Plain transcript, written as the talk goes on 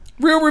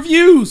Real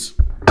reviews.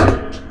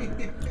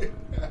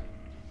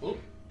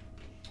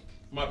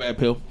 My bad,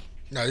 Pill.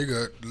 No, you're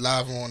good.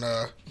 Live on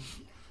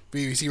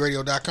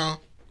bbcradio.com.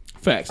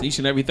 Facts. Each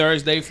and every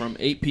Thursday from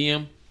 8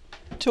 p.m.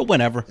 till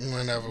whenever.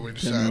 Whenever we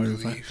decide to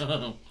leave.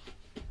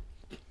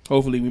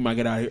 Hopefully, we might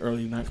get out of here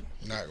early tonight.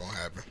 Not gonna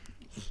happen.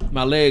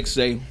 My legs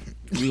say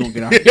we gonna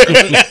get out of here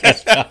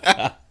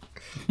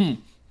early.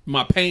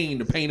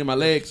 The pain in my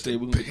legs say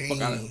we gonna get the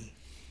fuck out of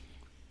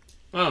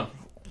here.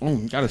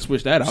 Gotta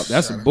switch that out.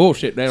 That's some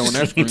bullshit there on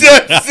that screen.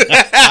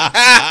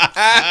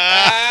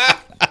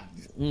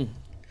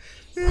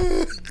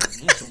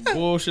 Some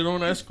bullshit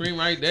on that screen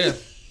right there.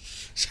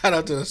 Shout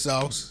out to the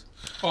sauce.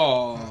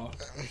 Oh,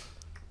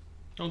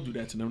 don't do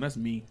that to them. That's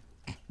mean.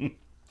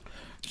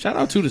 Shout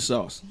out to the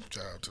sauce.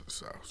 Shout out to the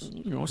sauce.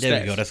 You know,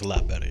 there we go. That's a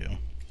lot better, yo.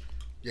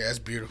 Yeah, it's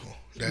beautiful.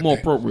 More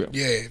appropriate.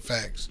 Yeah,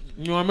 facts.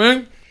 You know what I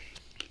mean?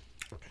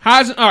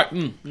 Highs and all right.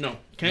 No,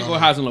 can't go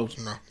highs and lows.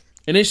 No.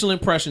 Initial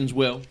impressions.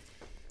 Will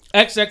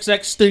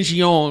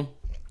XXXTENTACION ?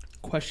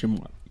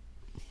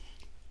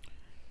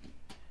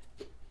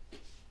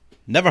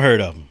 Never heard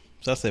of him.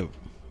 So I said,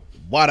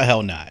 why the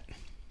hell not?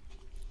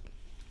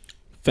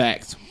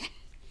 Facts.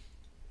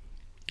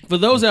 For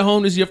those at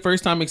home, this is your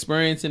first time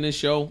experiencing this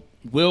show.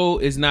 Will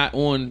is not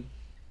on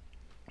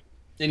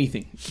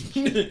anything.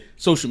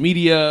 Social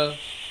media.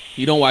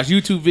 He don't watch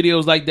YouTube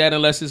videos like that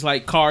unless it's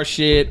like car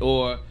shit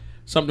or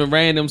something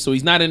random. So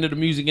he's not into the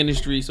music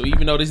industry. So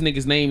even though this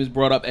nigga's name is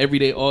brought up every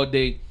day, all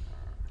day,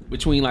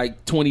 between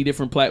like 20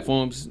 different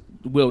platforms,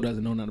 Will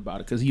doesn't know nothing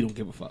about it because he don't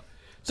give a fuck.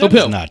 So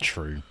That's not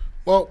true.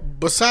 Well,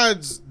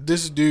 besides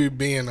this dude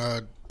being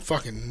a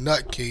fucking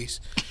nutcase,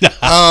 you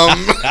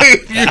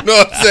know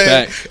what I'm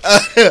saying?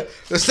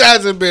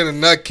 Besides him being a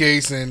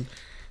nutcase, and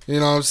you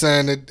know what I'm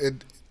saying,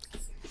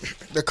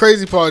 the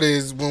crazy part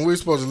is when we were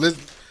supposed to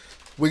listen,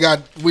 we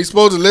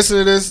supposed to listen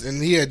to this,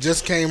 and he had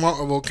just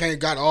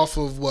got off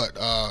of what?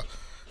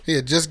 He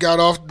had just got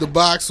off the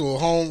box or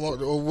home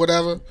or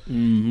whatever,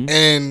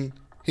 and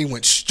he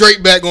went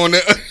straight back on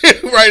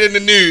right in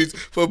the news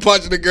for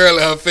punching the girl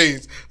in her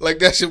face. Like,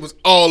 that shit was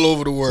all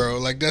over the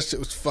world. Like, that shit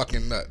was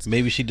fucking nuts.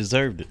 Maybe she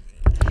deserved it.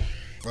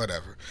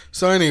 Whatever.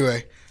 So,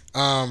 anyway,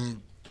 as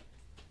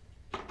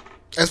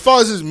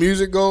far as his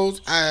music goes,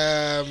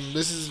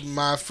 this is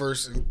my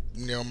first time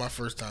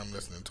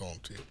listening to him,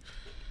 too.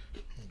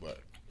 But,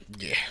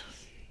 yeah.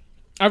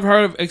 I've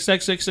heard of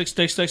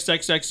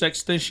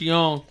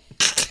XXXTENTACION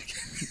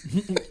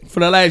for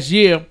the last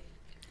year,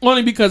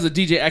 only because of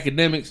DJ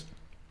Academics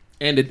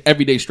and the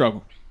Everyday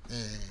Struggle.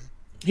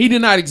 He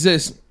did not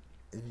exist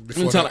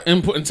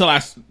until I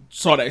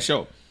saw that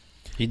show.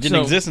 He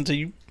didn't exist until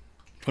you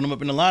put him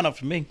up in the lineup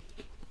for me.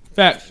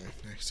 Facts.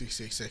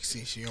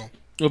 XXXTENTACION.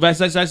 With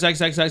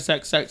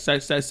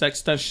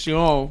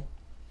XXXTENTACION,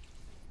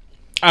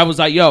 I was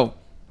like, yo,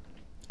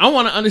 I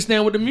want to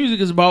understand what the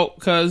music is about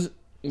because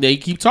they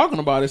keep talking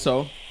about it.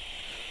 So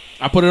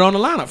I put it on the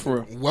lineup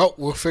for real. Well,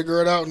 we'll figure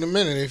it out in a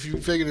minute if you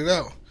figured it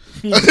out.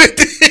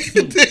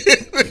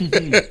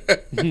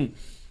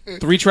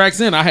 3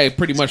 tracks in, I had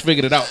pretty much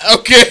figured it out.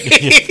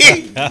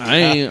 Okay.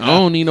 I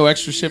don't need no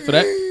extra shit for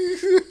that.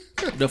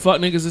 The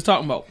fuck niggas is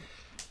talking about.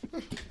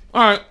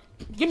 All right,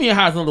 give me a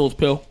highs and lows,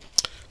 Pill.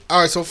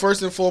 All right, so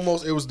first and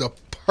foremost, it was the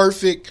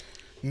perfect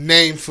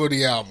name for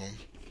the album. ?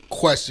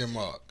 Because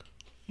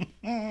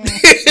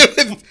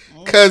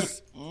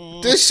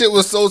this shit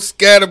was so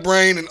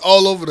scatterbrained and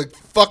all over the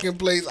fucking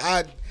place.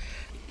 I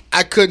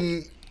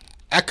couldn't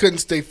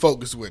stay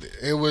focused with it.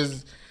 It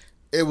was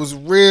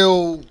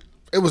real.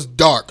 It was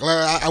dark.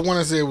 Like, I want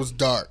to say it was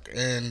dark,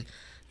 and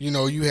you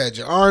know, you had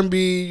your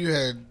R&B, you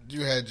had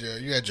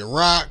your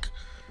rock,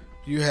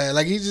 you had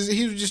like he was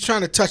just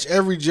trying to touch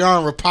every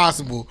genre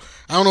possible.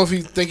 I don't know if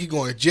he think he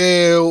going to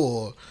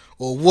jail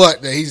or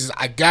what. That he's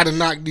just, I gotta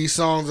knock these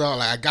songs out.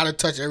 Like, I gotta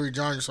touch every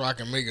genre so I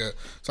can make a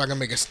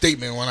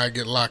statement when I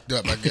get locked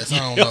up. I guess I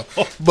don't know,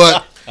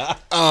 but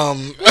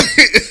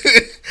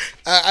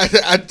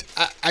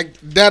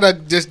I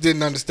just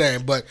didn't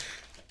understand. But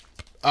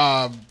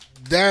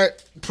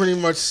that pretty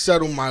much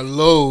settled my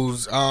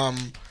lows.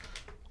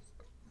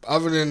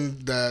 Other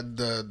than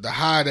the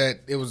high that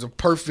it was a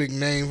perfect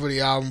name for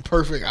the album,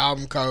 perfect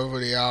album cover for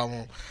the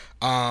album.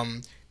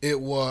 It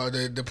was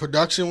the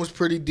production was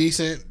pretty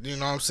decent. You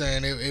know what I'm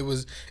saying?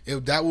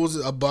 That was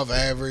above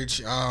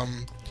average.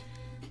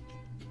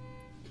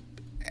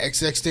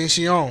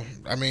 XXXTENTACION.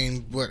 I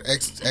mean, what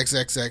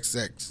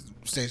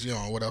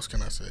XXXTENTACION? What else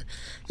can I say?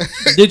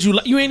 Did you?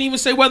 You ain't even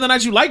say whether or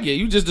not you like it.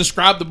 You just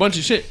described a bunch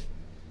of shit.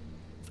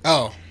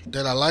 Oh,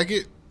 did I like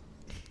it?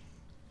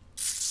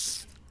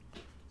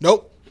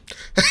 Nope.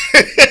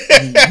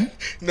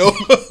 No.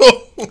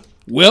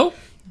 Will?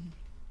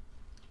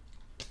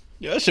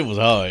 Yo, that shit was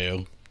hard,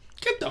 yo.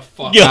 Get the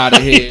fuck out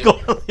of here.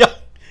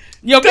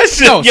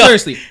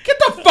 Seriously. Get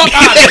the fuck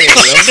out of here,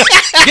 yo.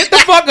 Get the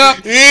fuck up.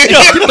 I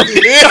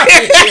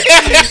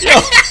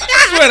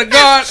swear to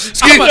God.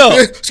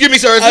 Excuse me,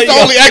 sir. Is this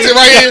the only exit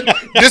right here?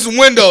 This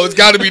window has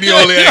got to be the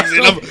only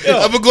exit. I'm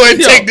going to go ahead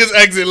and take this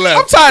exit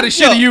left. I'm tired of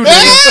shit of you,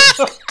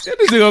 nigga.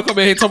 This nigga gonna come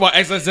in here talking about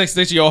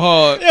XXXTENTACION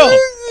hard. Yo,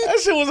 that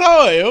That shit was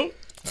hard, yo.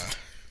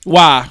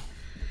 Why?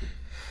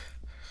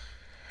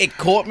 It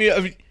caught me. I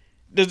mean,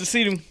 does the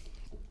see them?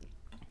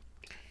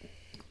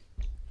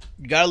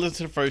 You gotta listen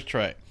to the first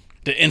track.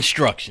 The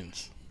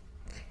instructions.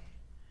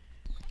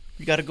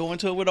 You gotta go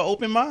into it with an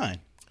open mind.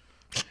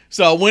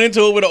 So I went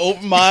into it with an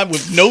open mind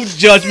with no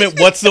judgment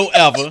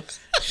whatsoever.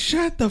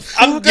 Shut the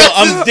fuck up.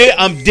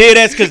 I'm dead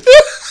ass because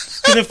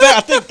in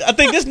fact I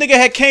think this nigga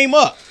had came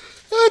up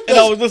and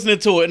I was listening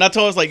to it and I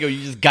told us like, yo,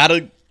 you just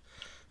gotta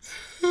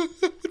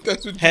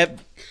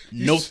have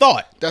no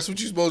thought. That's what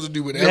you're supposed to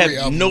do with every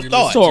album. No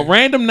thought. So a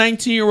random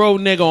 19-year-old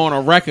nigga on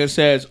a record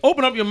says,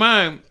 "Open up your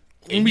mind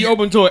and be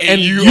open to it," and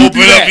you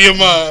open up your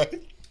mind.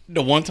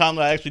 The one time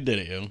I actually did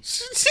it, yo.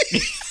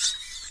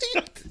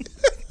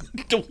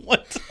 The one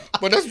time.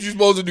 But that's what you're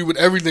supposed to do with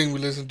everything we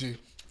listen to.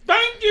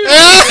 Thank you.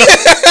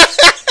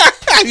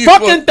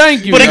 Fucking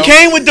thank you. But it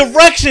came with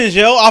directions,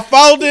 yo. I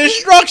followed the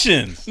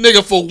instructions.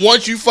 Nigga, for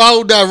once you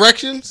follow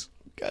directions.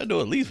 Gotta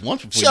do at least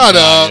once before Shut you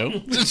up. die,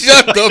 yo.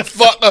 Shut the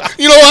fuck up.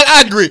 You know what?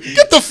 I agree.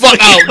 Get the fuck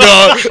out,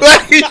 dog.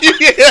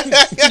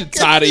 I'm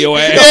tired of your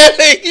ass.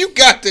 Yeah, you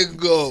got to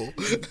go.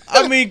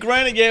 I mean,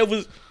 granted, yeah, it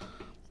was.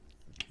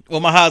 Well,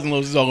 my highs and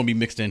lows is all gonna be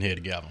mixed in here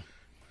together.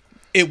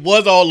 It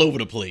was all over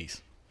the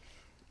place.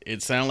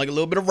 It sounded like a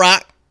little bit of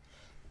rock.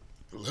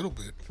 A little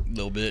bit. A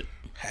little bit.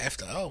 Half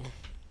the album.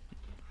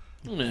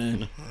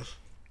 Man.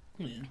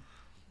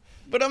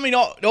 But I mean,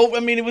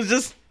 it was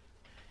just.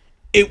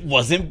 It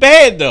wasn't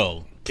bad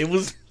though. It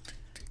was.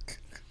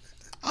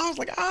 I was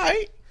like, all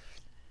right.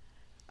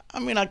 I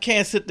mean, I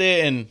can't sit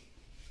there and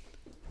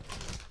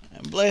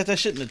blast that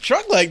shit in the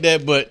truck like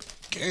that, but.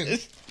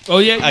 Oh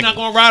yeah, you're not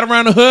gonna ride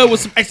around the hood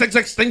with some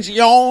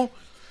XXXTENTACION.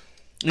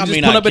 You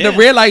just pull up at the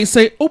red light and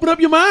say, "Open up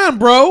your mind,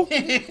 bro."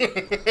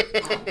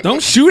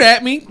 Don't shoot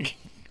at me.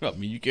 I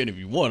mean, you can if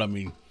you want. I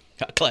mean,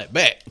 I clap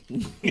back.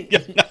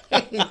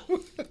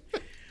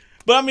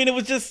 But I mean, it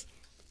was just,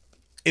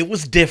 it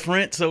was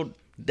different. So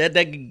that's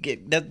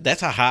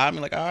a high. I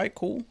mean, like, all right,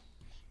 cool.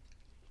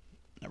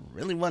 I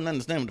really wasn't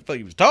understanding what the fuck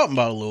he was talking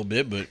about a little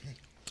bit, but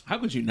how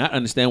could you not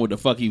understand what the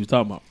fuck he was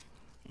talking about?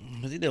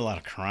 Because he did a lot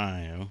of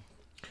crying, yo.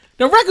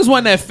 The records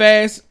wasn't that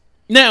fast.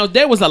 Now,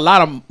 there was a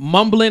lot of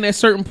mumbling at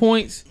certain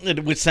points.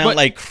 It would sound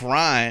like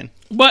crying.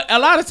 But a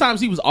lot of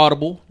times he was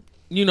audible.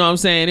 You know what I'm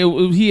saying?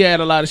 He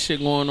had a lot of shit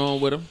going on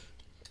with him.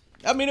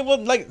 I mean, it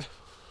wasn't like...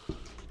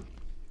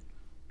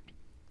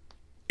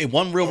 It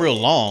wasn't real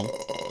long.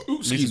 At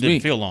least it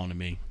didn't feel long to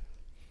me.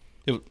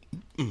 It was,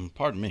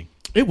 pardon me.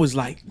 It was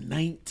like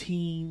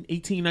 19.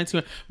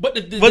 But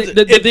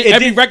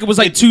every record was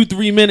like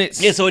 2-3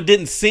 minutes. Yeah, so it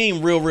didn't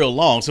seem real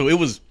long. So it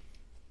wasn't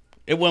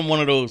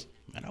one of those,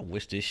 man, I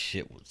wish this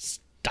shit would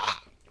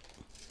stop.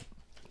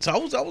 So I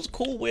was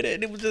cool with it.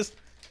 And it was just...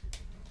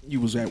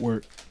 You was at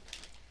work.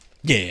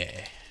 Yeah.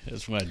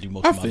 That's when I do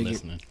most of my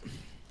listening.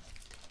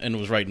 And it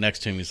was right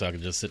next to me so I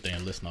could just sit there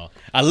and listen.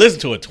 I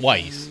listened to it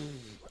twice.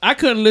 I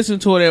couldn't listen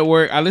to it at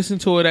work. I listened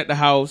to it at the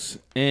house,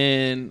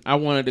 and I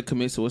wanted to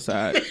commit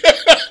suicide.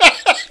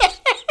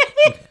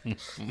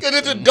 Because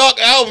it's a dark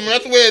album.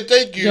 That's where it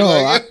take you.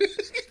 Yo, like.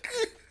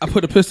 I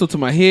put a pistol to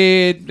my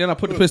head, then I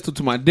put the pistol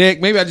to my dick.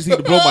 Maybe I just need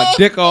to blow my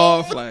dick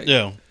off. Like,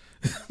 yo,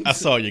 I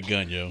saw your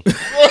gun, yo. That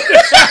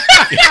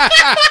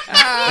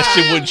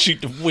shit wouldn't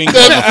shoot the wings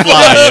on the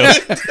fly,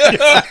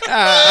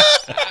 yo.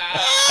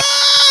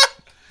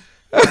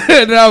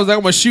 And then I was like,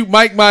 I'm gonna shoot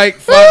Mike.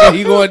 Fuck it,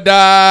 he gonna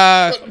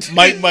die.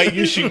 Mike,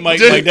 you shoot Mike.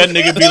 That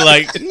nigga be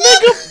like,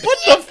 nigga, what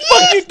the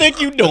fuck you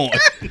think you doing?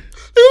 It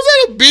was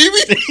like a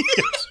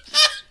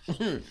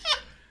BB.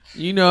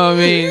 You know what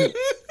I mean?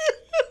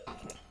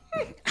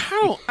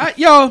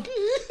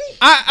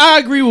 I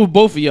agree with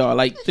both of y'all.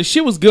 Like, the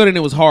shit was good and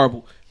it was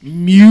horrible.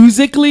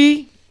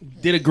 Musically,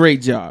 did a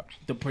great job.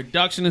 The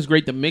production is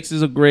great. The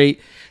mixes are great.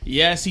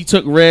 Yes, he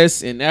took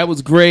risks, and that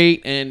was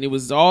great. And it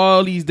was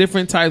all these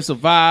different types of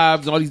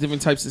vibes, all these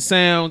different types of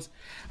sounds.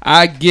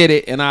 I get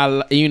it, and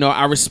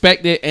I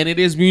respect it, and it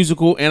is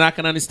musical, and I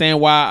can understand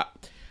why.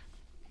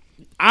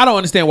 I don't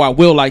understand why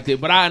Will liked it,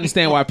 but I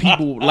understand why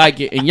people like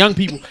it, and young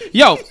people.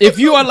 Yo, if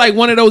you are like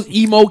one of those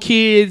emo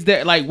kids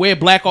that like wear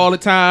black all the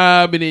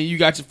time, and then you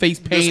got your face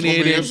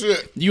painted, and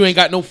you ain't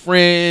got no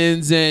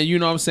friends, and you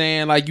know what I'm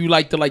saying, like you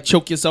like to like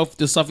choke yourself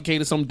to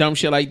suffocate or some dumb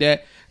shit like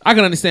that, I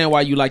can understand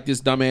why you like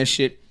this dumbass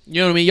shit.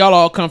 You know what I mean? Y'all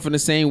all come from the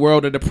same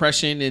world of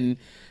depression, and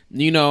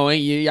you know,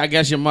 and I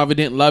guess your mother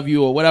didn't love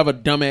you or whatever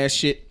dumbass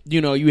shit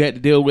you know you had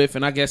to deal with,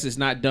 and I guess it's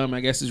not dumb.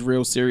 I guess it's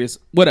real serious,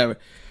 whatever.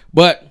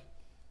 But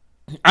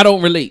I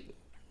don't relate.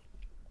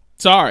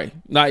 Sorry,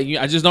 like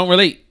I just don't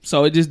relate.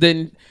 So it just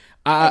didn't.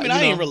 I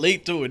didn't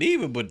relate to it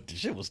either, but the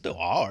shit was still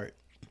hard.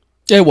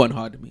 It wasn't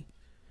hard to me.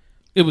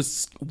 It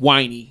was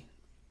whiny.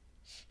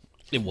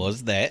 It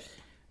was that.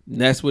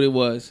 And that's what it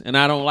was. And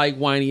I don't like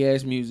whiny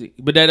ass music,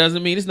 but that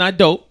doesn't mean it's not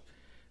dope.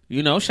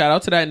 You know, shout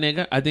out to that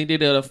nigga. I think they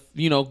did a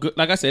good,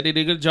 like I said, they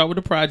did a good job with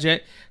the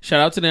project. Shout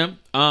out to them.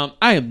 I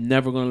am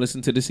never gonna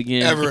listen to this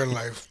again. Ever in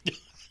life.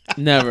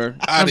 Never.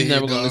 I'm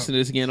never gonna listen to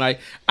this again. Like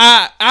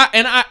I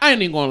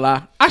ain't even gonna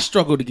lie. I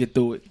struggled to get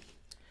through it.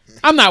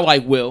 I'm not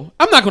like Will.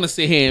 I'm not gonna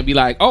sit here and be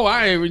like, oh,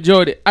 I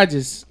enjoyed it.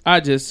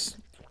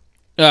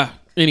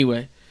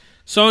 Anyway.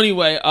 So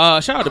anyway,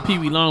 shout out to Pee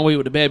Wee Longway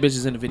with the bad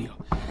bitches in the video.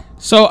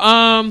 So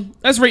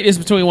let's rate this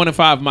between 1 and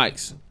 5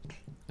 mics.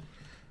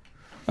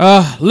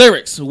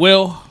 Lyrics,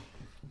 Will.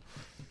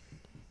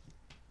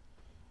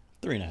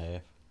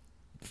 3.5.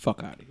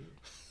 Fuck out of here.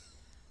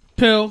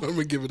 Pill. I'm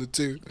gonna give it a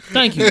 2.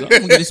 Thank you. I'm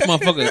gonna give this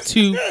motherfucker a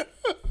 2.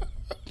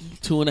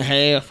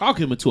 2.5. I'll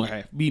give him a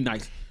 2.5. Be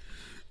nice.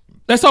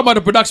 Let's talk about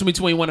the production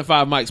between 1 and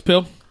 5 mics.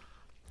 Pill.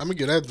 I'm gonna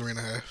give that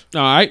 3.5.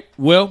 All right.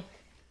 Will.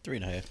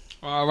 3.5.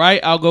 All right.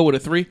 I'll go with a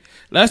 3.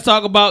 Let's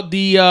talk about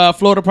the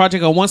Florida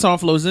project. One song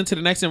flows into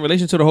the next in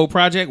relation to the whole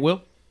project.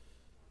 Will.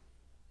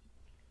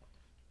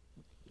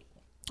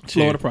 2.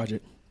 Florida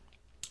project.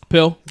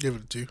 Pill. Give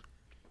it a 2.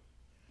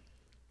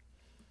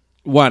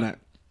 Why not?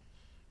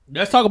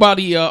 Let's talk about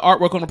the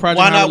artwork on the project.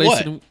 Why not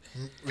what?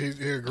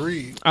 He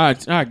agreed. I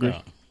agree.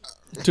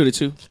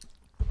 2-2.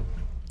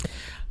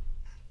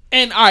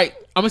 And all right,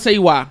 I'm gonna tell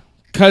you why.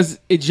 Cause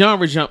it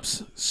genre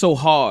jumps so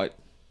hard.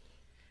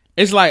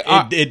 It's like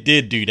it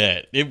did do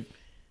that.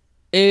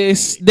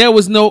 It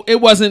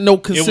wasn't no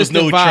consistent. It was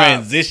no vibe.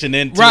 transition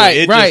into right,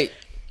 it. Right.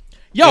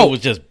 It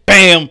was just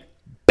bam,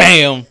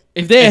 bam.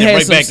 If they and had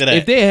right some, back to that.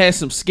 if they had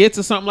some skits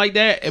or something like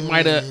that, it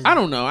might have. I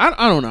don't know.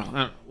 I don't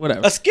know.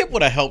 Whatever. A skit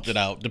would have helped it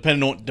out,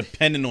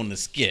 depending on the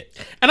skit.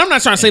 And I'm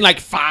not trying to say like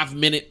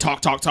 5-minute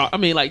talk. I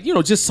mean, like,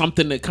 just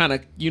something to kind of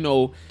to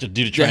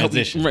do the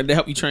transition to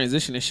help you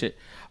transition and shit.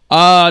 The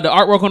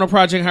artwork on the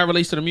project, how it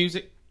relates to the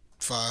music.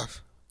 5.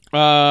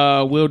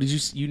 Will, did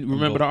you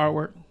remember the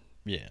artwork?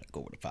 Yeah, go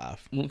with a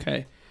 5.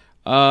 Okay.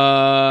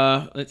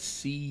 Let's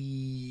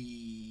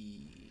see.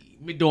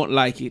 Me don't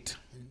like it.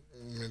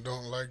 Me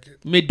don't like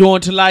it. Me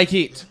don't like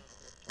it.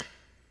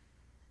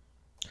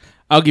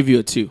 I'll give you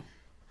a 2.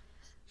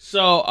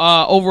 So,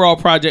 overall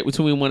project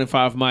between 1 and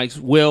 5 mics.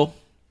 Will.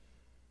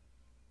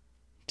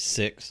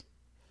 6.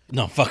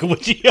 No, I'm fucking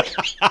with you.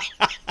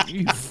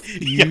 You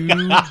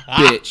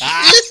bitch.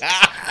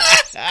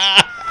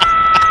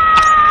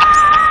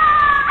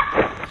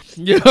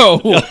 Yo.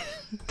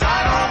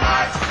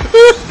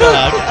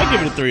 I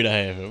give it a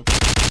 3.5.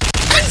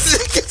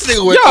 This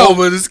nigga went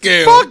over the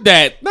scale. Fuck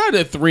that. Not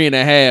a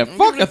 3.5.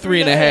 Fuck a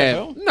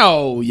 3.5.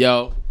 No,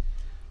 yo.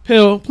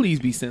 Pill, please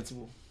be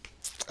sensible.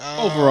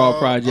 Overall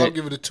project. I'll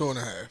give it a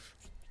 2.5.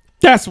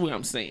 That's what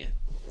I'm saying.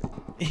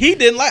 He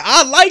didn't like.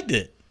 I liked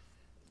it.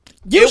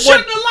 You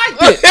shouldn't have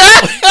liked it.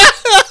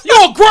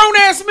 You're a grown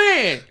ass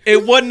man.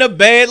 It wasn't a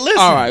bad listen.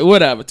 All right,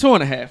 whatever.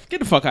 2.5. Get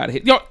the fuck out of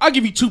here. Yo, I'll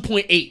give you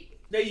 2.8.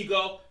 There you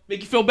go.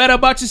 Make you feel better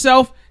about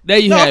yourself. There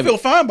you have I feel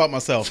fine about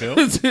myself, yo.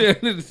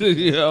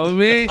 You know what I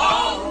mean?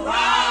 All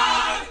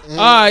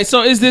right.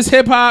 So is this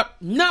hip hop?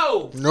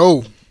 No.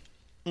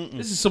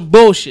 This is some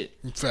bullshit.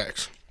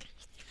 Facts.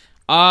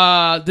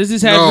 Does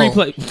this have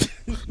replay?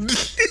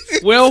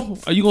 Will,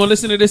 are you gonna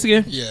listen to this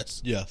again?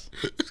 Yes.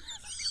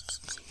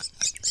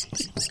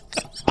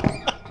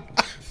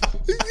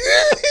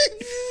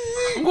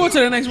 I'm going to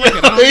the next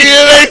record.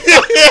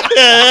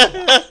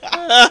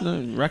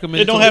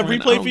 Recommend. It don't have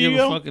replay for you,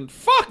 yo?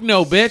 Fuck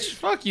no, bitch.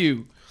 Fuck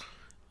you.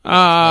 By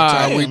the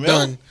time we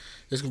done,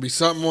 there's gonna be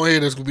something on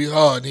here that's gonna be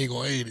hard, and he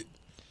gonna hate it.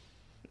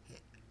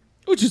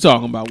 What you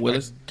talking about,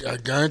 Willis? I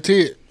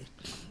guarantee it.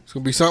 It's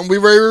gonna be something we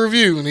ready to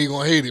review, and he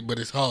gonna hate it, but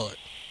it's hard.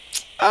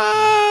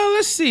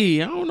 Let's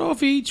see. I don't know if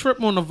he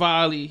tripped on the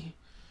volley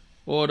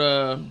or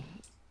the.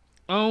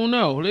 I don't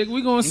know. Like,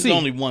 we gonna see. There's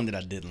only one that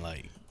I didn't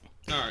like.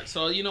 All right,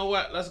 so you know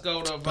what? Let's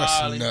go to That's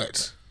volley.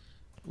 nuts.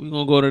 We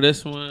gonna go to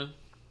this one.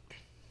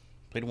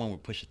 Play the one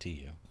with Pusha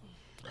T, yo.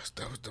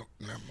 That was dope.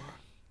 Never mind.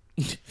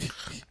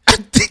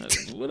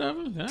 Whatever.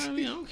 I mean, I don't